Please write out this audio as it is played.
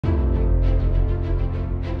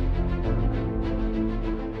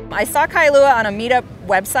I saw Kailua on a meetup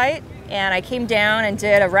website, and I came down and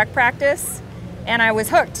did a rec practice, and I was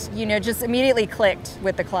hooked, you know, just immediately clicked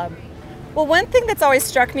with the club. Well, one thing that's always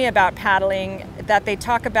struck me about paddling that they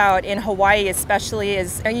talk about in Hawaii especially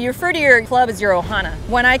is you refer to your club as your ohana.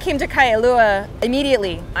 When I came to Kailua,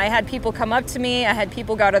 immediately I had people come up to me, I had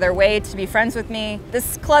people go out of their way to be friends with me.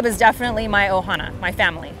 This club is definitely my ohana, my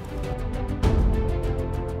family.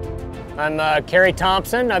 I'm Kerry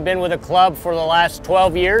Thompson. I've been with the club for the last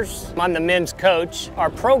 12 years. I'm the men's coach.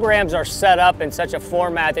 Our programs are set up in such a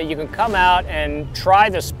format that you can come out and try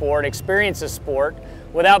the sport, experience the sport,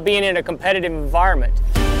 without being in a competitive environment.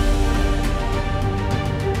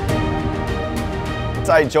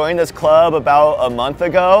 I joined this club about a month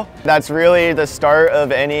ago. That's really the start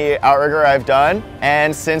of any outrigger I've done.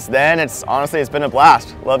 And since then, it's been a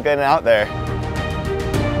blast. Love getting out there.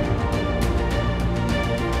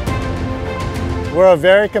 We're a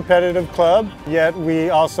very competitive club, yet we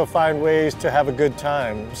also find ways to have a good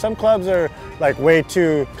time. Some clubs are like way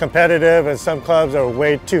too competitive and some clubs are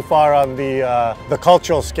way too far on the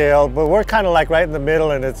cultural scale, but we're kind of like right in the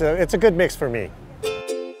middle, and it's a good mix for me.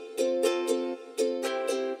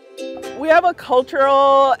 We have a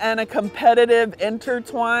cultural and a competitive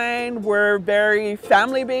intertwine. We're very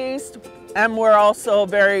family-based, and we're also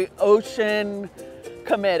very ocean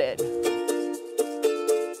committed.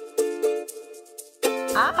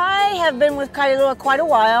 I have been with Kailua quite a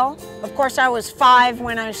while. Of course, I was 5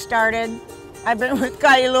 when I started. I've been with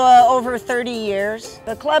Kailua over 30 years.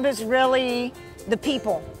 The club is really the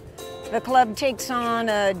people. The club takes on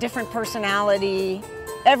a different personality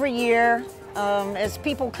every year. As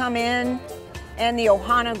people come in and the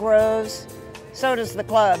ohana grows, so does the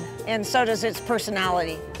club, and so does its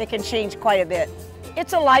personality. It can change quite a bit.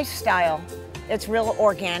 It's a lifestyle. It's real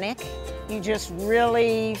organic. You just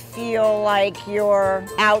really feel like you're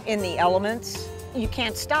out in the elements. You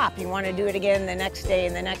can't stop. You want to do it again the next day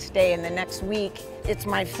and the next day and the next week. It's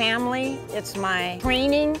my family, it's my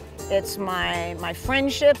training, it's my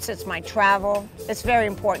friendships, it's my travel. It's very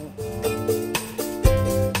important.